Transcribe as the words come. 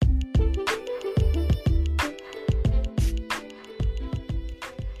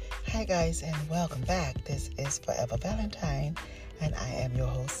guys, and welcome back. This is Forever Valentine, and I am your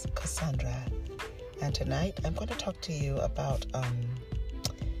host, Cassandra. And tonight, I'm going to talk to you about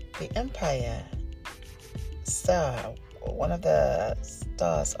the Empire star, one of the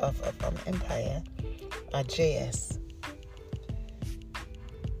stars of Empire, JS.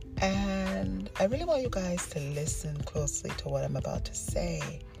 And I really want you guys to listen closely to what I'm about to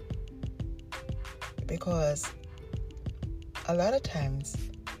say, because a lot of times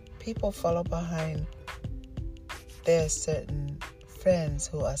people follow behind their certain friends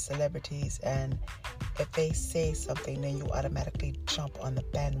who are celebrities, and if they say something, then you automatically jump on the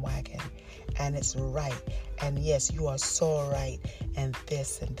bandwagon, and it's right, and yes, you are so right, and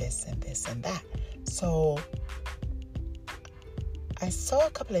this and this and this and that. So I saw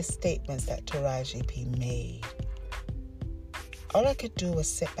a couple of statements that Taraji P made. All I could do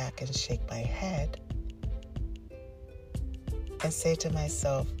was sit back and shake my head and say to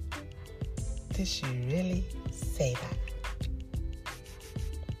myself, did she really say that?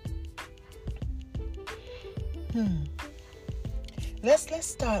 Let's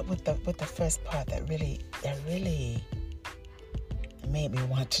start with the first part that really made me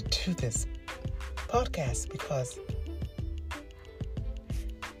want to do this podcast, because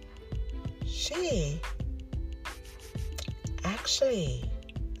she actually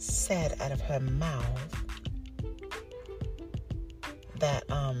said out of her mouth that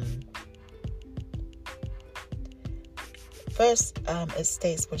first it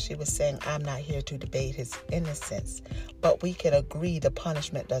states when she was saying, I'm not here to debate his innocence, but we can agree the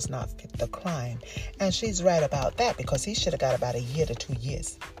punishment does not fit the crime. And she's right about that, because he should have got about 1 year to 2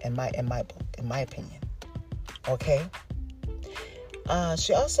 years in my opinion. Okay?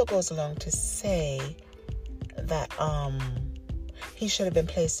 She also goes along to say that he should have been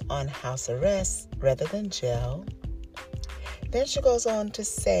placed on house arrest rather than jail. Then she goes on to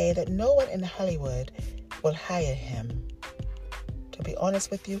say that no one in Hollywood will hire him. To be honest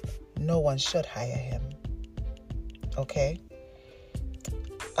with you, no one should hire him. Okay?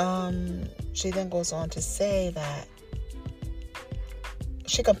 She then goes on to say that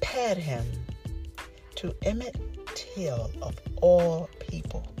she compared him to Emmett Till of all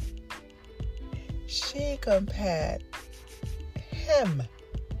people. She compared him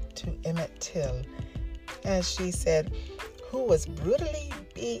to Emmett Till, and she said, who was brutally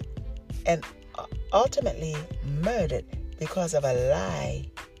beat and ultimately murdered because of a lie,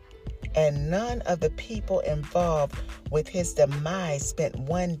 and none of the people involved with his demise spent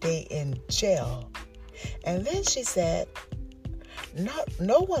 1 day in jail. And then she said,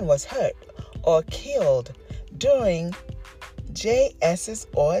 no one was hurt or killed during JS's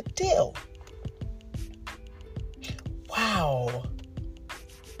ordeal. Wow.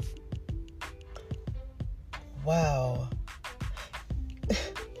 Wow.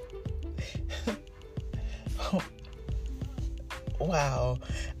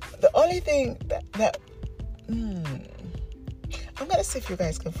 The only thing that I'm going to see if you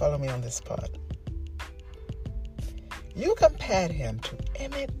guys can follow me on this part. You compared him to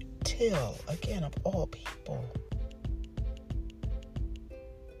Emmett Till, again, of all people.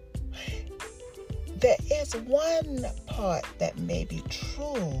 There is one part that may be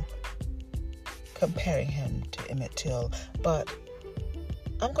true comparing him to Emmett Till, but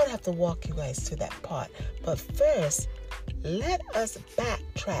I'm going to have to walk you guys to that part. But first, let us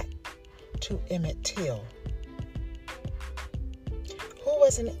backtrack to Emmett Till, who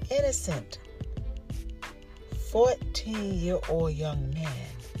was an innocent 14-year-old young man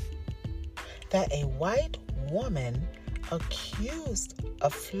that a white woman accused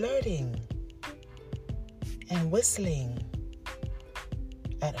of flirting and whistling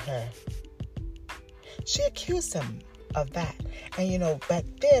at her. She accused him of that. And back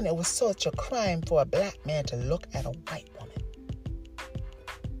then it was such a crime for a black man to look at a white woman.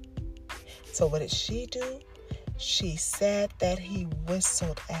 So what did she do? She said that he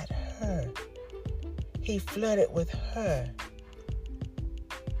whistled at her. He flirted with her.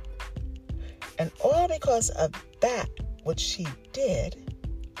 And all because of that, what she did,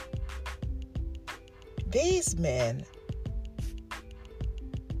 these men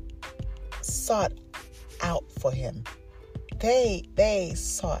sought out for him. They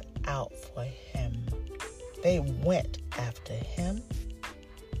sought out for him. They went after him.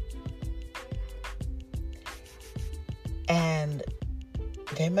 And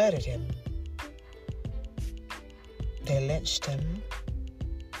they murdered him. They lynched him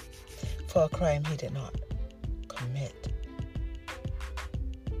for a crime he did not commit.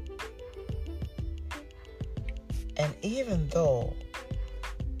 And even though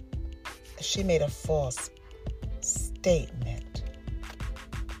she made a false statement,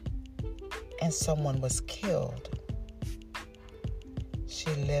 and someone was killed, she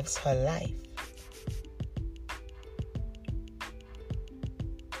lives her life.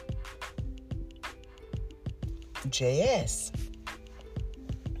 JS,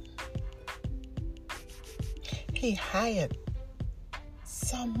 he hired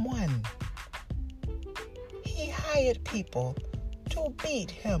someone. He hired people to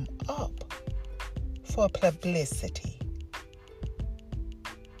beat him up for publicity.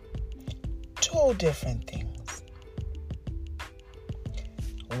 Two different things.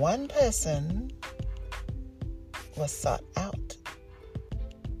 One person was sought out.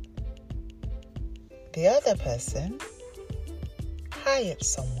 The other person hired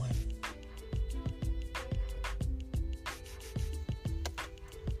someone.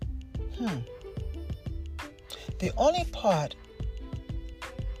 The only part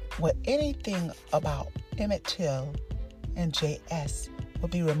where anything about Emmett Till and JS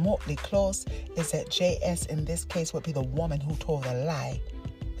would be remotely close is that JS in this case would be the woman who told a lie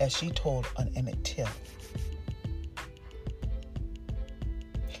that she told on Emmett Till.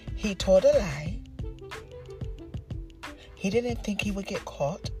 He told a lie. He didn't think he would get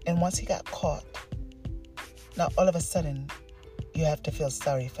caught, and once he got caught, now all of a sudden you have to feel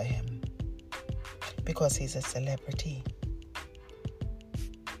sorry for him because he's a celebrity.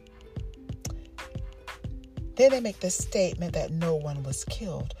 Then they make the statement that no one was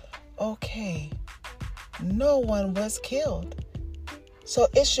killed. Okay, no one was killed. So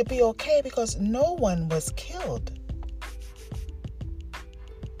it should be okay because no one was killed.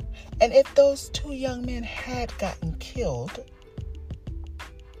 And if those two young men had gotten killed,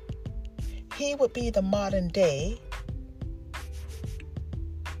 he would be the modern day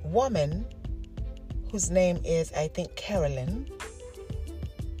woman whose name is, I think, Carolyn,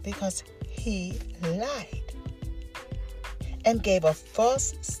 because he lied and gave a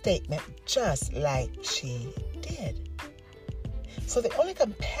false statement just like she did. So the only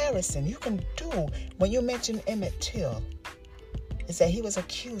comparison you can do when you mention Emmett Till is that he was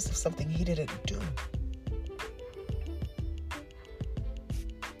accused of something he didn't do.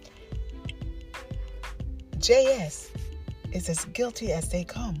 JS is as guilty as they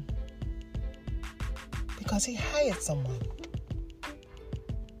come because he hired someone.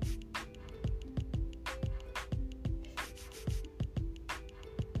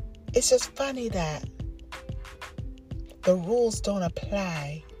 It's just funny that the rules don't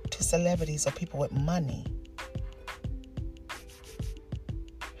apply to celebrities or people with money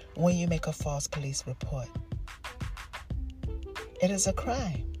when you make a false police report. It is a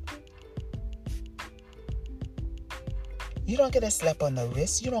crime. You don't get a slap on the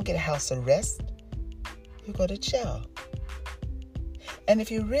wrist. You don't get a house arrest. You go to jail. And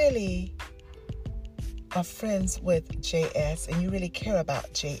if you really are friends with JS and you really care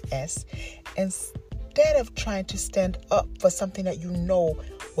about JS, instead of trying to stand up for something that you know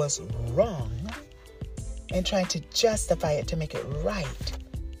was wrong and trying to justify it to make it right,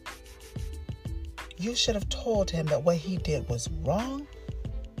 you should have told him that what he did was wrong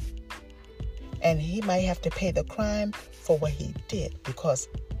and he might have to pay the crime for what he did because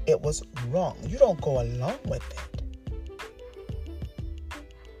it was wrong. You don't go along with it.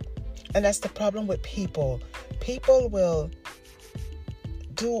 And that's the problem with people. People will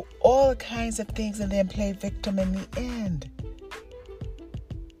do all kinds of things and then play victim in the end.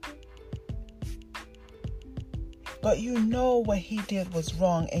 But you know what he did was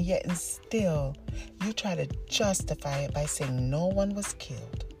wrong, and yet and still you try to justify it by saying no one was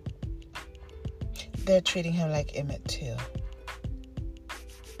killed. They're treating him like Emmett Till.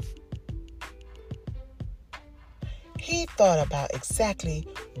 He thought about exactly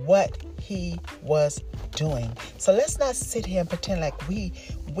what he was doing. So let's not sit here and pretend like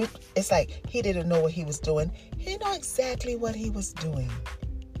it's like he didn't know what he was doing. He knew exactly what he was doing.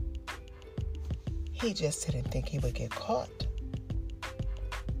 He just didn't think he would get caught.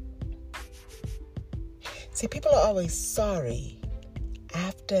 See, people are always sorry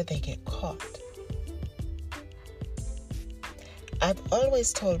after they get caught. I've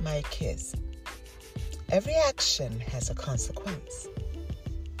always told my kids, every action has a consequence.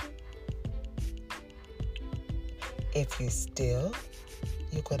 If you steal,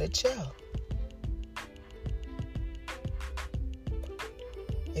 you go to jail.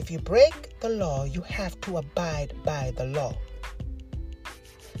 If you break the law, you have to abide by the law.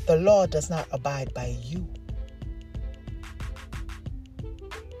 The law does not abide by you.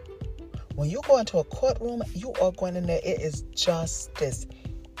 When you go into a courtroom, you are going in there. It is justice.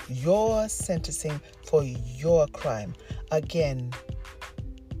 Your sentencing for your crime. Again,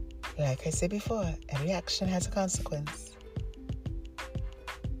 like I said before, every action has a consequence.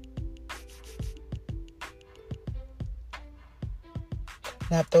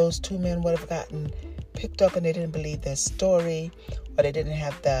 Now, if those two men would have gotten picked up and they didn't believe their story, or they didn't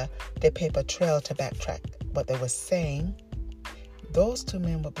have their paper trail to backtrack what they were saying, those two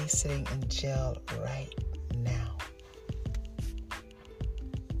men would be sitting in jail right now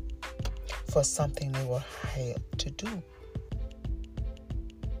for something they were hired to do.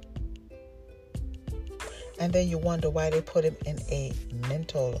 And then you wonder why they put him in a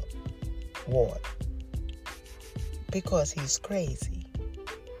mental ward. Because he's crazy.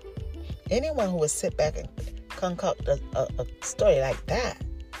 Anyone who would sit back and concoct a story like that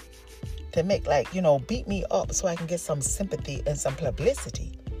to make beat me up so I can get some sympathy and some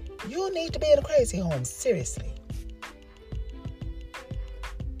publicity, you need to be in a crazy home, seriously.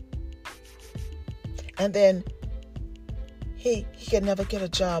 And then he can never get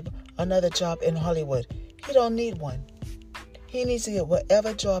another job in Hollywood. He don't need one. He needs to get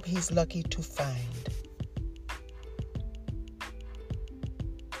whatever job he's lucky to find.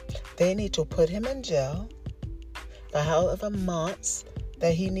 They need to put him in jail for however months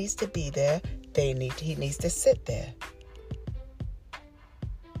that he needs to be there. He needs to sit there.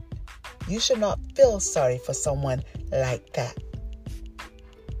 You should not feel sorry for someone like that.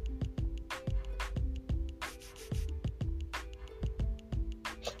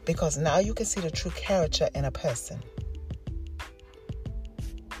 Because now you can see the true character in a person.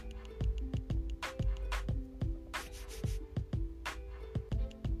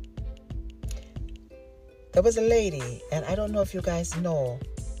 There was a lady, and I don't know if you guys know,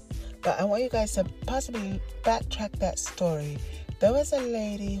 but I want you guys to possibly backtrack that story. There was a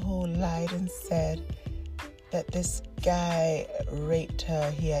lady who lied and said that this guy raped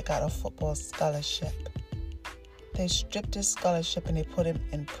her. He had got a football scholarship. They stripped his scholarship and they put him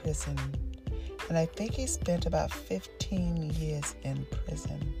in prison. And I think he spent about 15 years in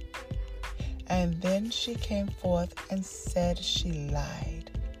prison. And then she came forth and said she lied.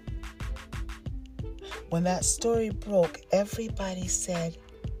 When that story broke, everybody said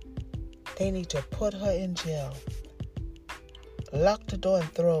they need to put her in jail, lock the door and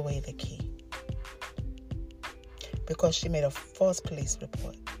throw away the key, because she made a false police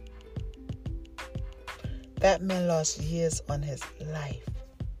report. That man lost years on his life.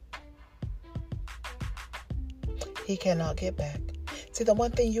 He cannot get back. See, the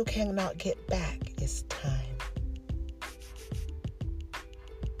one thing you cannot get back is time.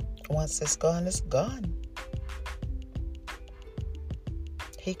 Once it's gone, it's gone.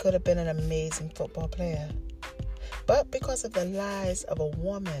 He could have been an amazing football player. But because of the lies of a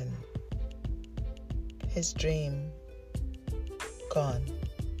woman, his dream gone.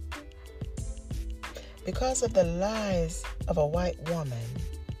 Because of the lies of a white woman,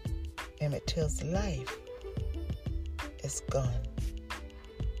 Emmett Till's life is gone.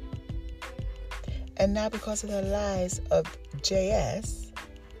 And now because of the lies of JS,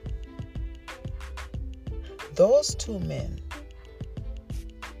 those two men,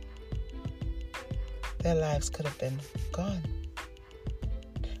 their lives could have been gone.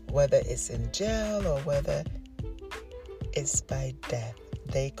 Whether it's in jail or whether it's by death,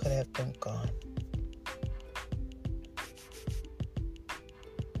 they could have been gone.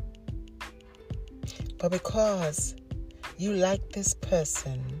 But because you like this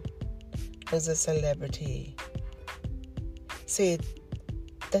person who's a celebrity, see,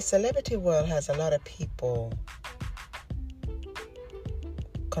 the celebrity world has a lot of people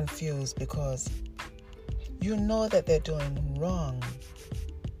confused because you know that they're doing wrong,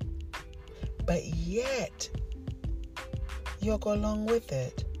 but yet you'll go along with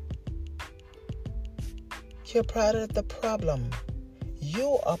it. You're part of the problem.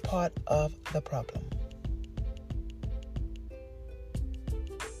 You are part of the problem.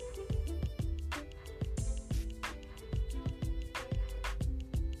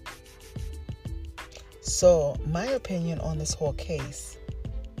 So, my opinion on this whole case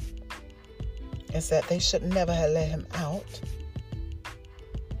is that they should never have let him out.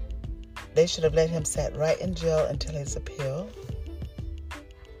 They should have let him sit right in jail until his appeal.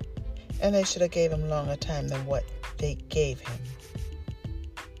 And they should have gave him longer time than what they gave him.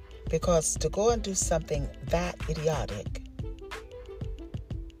 Because to go and do something that idiotic,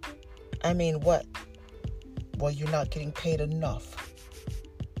 I mean, what? Well, you're not getting paid enough.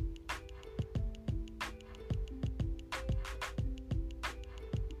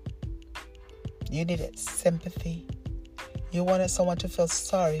 You needed sympathy. You wanted someone to feel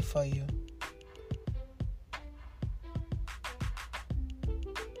sorry for you.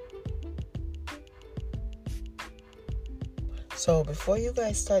 So before you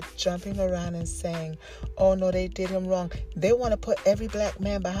guys start jumping around and saying, oh no, they did him wrong. They want to put every black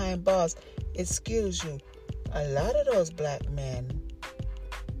man behind bars. Excuse you. A lot of those black men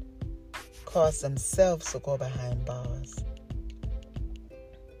cause themselves to go behind bars.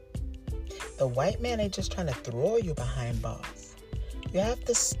 The white man ain't just trying to throw you behind bars. You have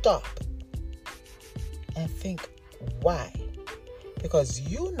to stop and think why. Because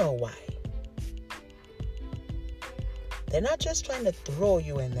you know why. They're not just trying to throw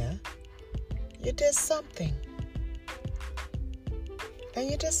you in there. You did something. And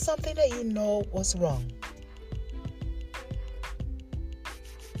you did something that you know was wrong.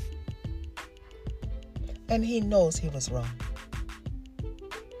 And he knows he was wrong.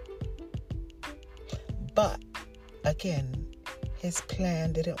 But, again, his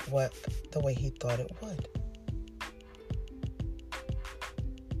plan didn't work the way he thought it would.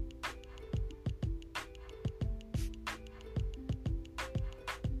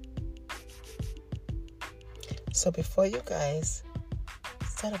 So before you guys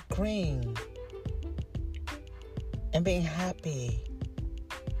start agreeing and being happy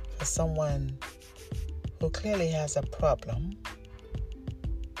for someone who clearly has a problem,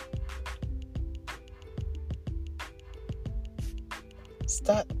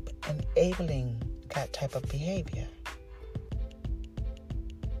 start enabling that type of behavior.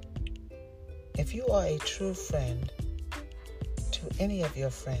 If you are a true friend to any of your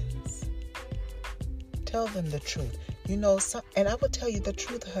friends, tell them the truth. You know, and I will tell you, the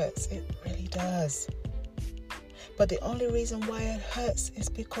truth hurts. It really does. But the only reason why it hurts is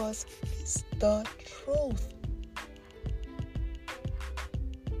because it's the truth.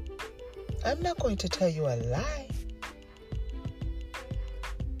 I'm not going to tell you a lie.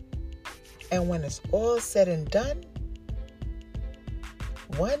 And when it's all said and done,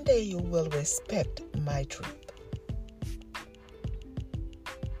 one day you will respect my truth.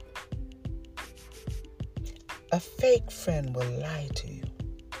 A fake friend will lie to you.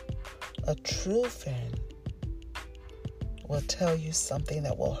 A true friend will tell you something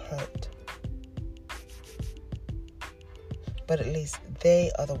that will hurt. But at least they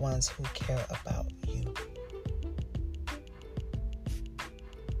are the ones who care about you.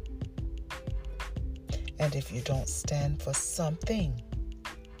 And if you don't stand for something,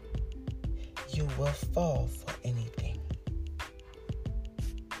 you will fall for anything.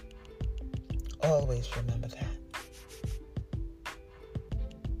 Always remember that.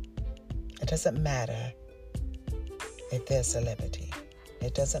 It doesn't matter if they're a celebrity.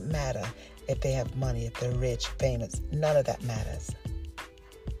 It doesn't matter if they have money, if they're rich, famous. None of that matters.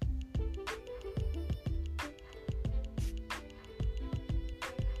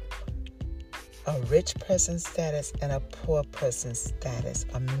 A rich person's status and a poor person's status,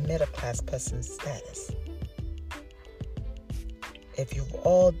 a middle-class person's status. If you've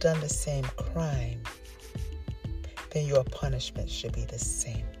all done the same crime, then your punishment should be the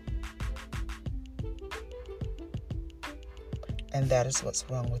same. And that is what's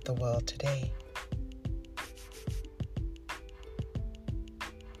wrong with the world today.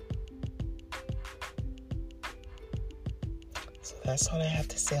 So that's all I have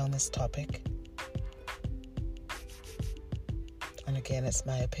to say on this topic. And again, it's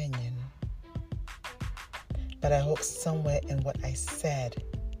my opinion. But I hope somewhere in what I said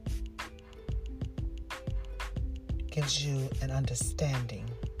gives you an understanding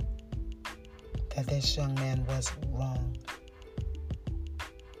that this young man was wrong.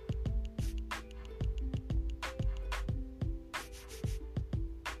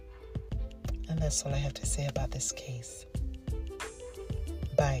 And that's all I have to say about this case.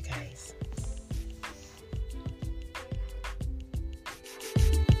 Bye, guys.